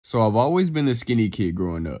So I've always been a skinny kid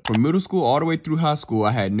growing up. From middle school all the way through high school,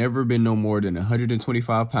 I had never been no more than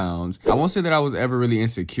 125 pounds. I won't say that I was ever really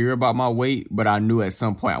insecure about my weight, but I knew at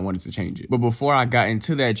some point I wanted to change it. But before I got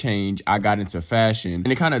into that change, I got into fashion,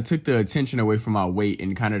 and it kind of took the attention away from my weight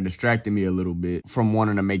and kind of distracted me a little bit from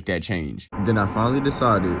wanting to make that change. Then I finally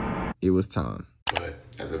decided it was time. But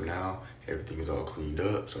as of now, everything is all cleaned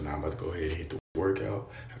up. So now I'm about to go ahead and hit the workout.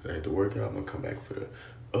 After I hit the workout, I'm gonna come back for the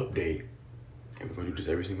update. And we're gonna do this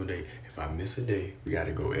every single day. If I miss a day, we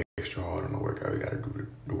gotta go extra hard on the workout. We gotta do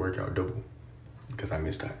the workout double because I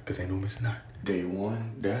missed out. Because ain't no missing out. Day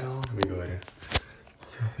one down. Let me go ahead and.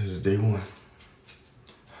 This is day one.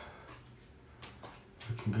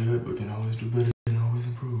 Looking good, but can always do better and always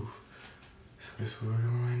improve. So this is what we're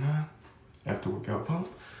doing right now. After workout pump.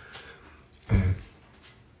 And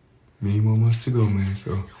many more months to go, man.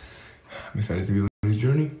 So I'm excited to be on this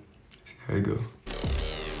journey. See how it goes.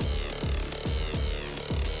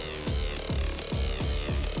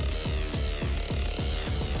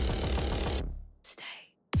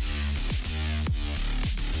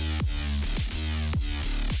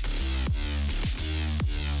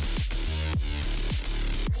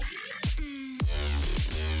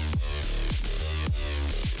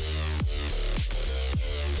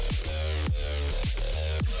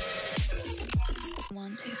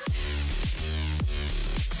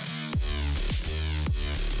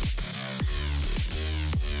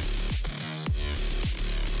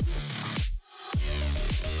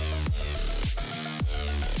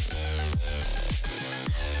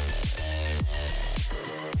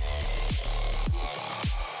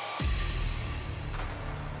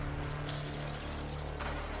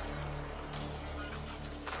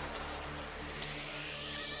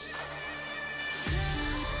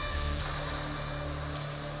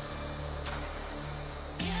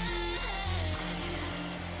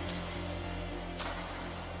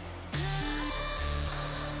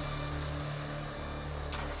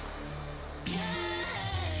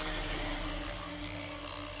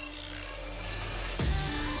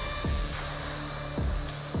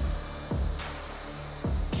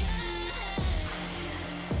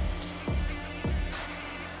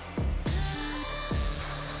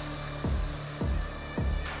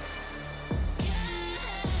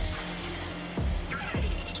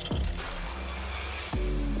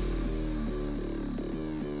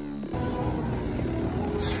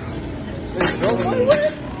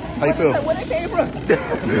 How you feel? Where they came from?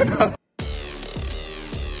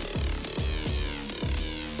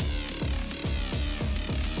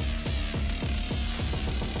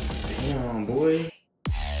 Damn, boy.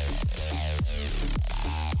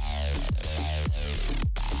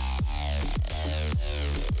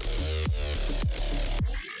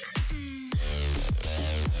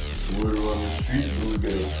 We're on the street, we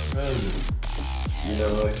get a present. You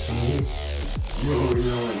know, like some you know,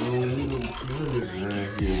 this right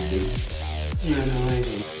here, dude. You know, like,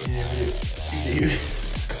 yeah,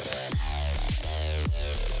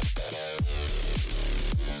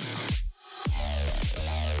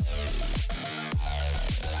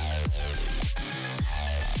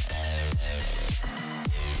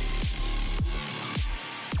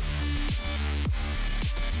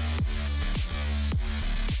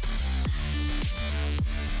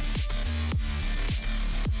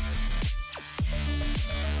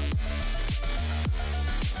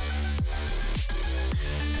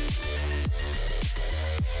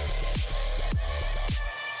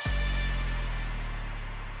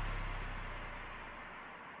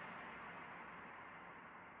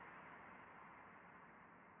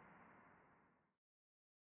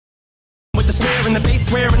 The snare and the bass,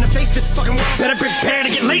 swear in the face, this fucking world better prepare to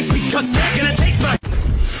get laced because they're gonna taste my.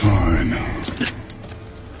 Fine.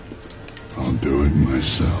 I'll do it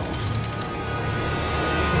myself.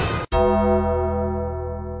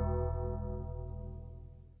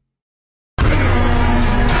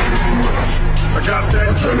 I got that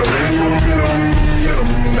adrenaline.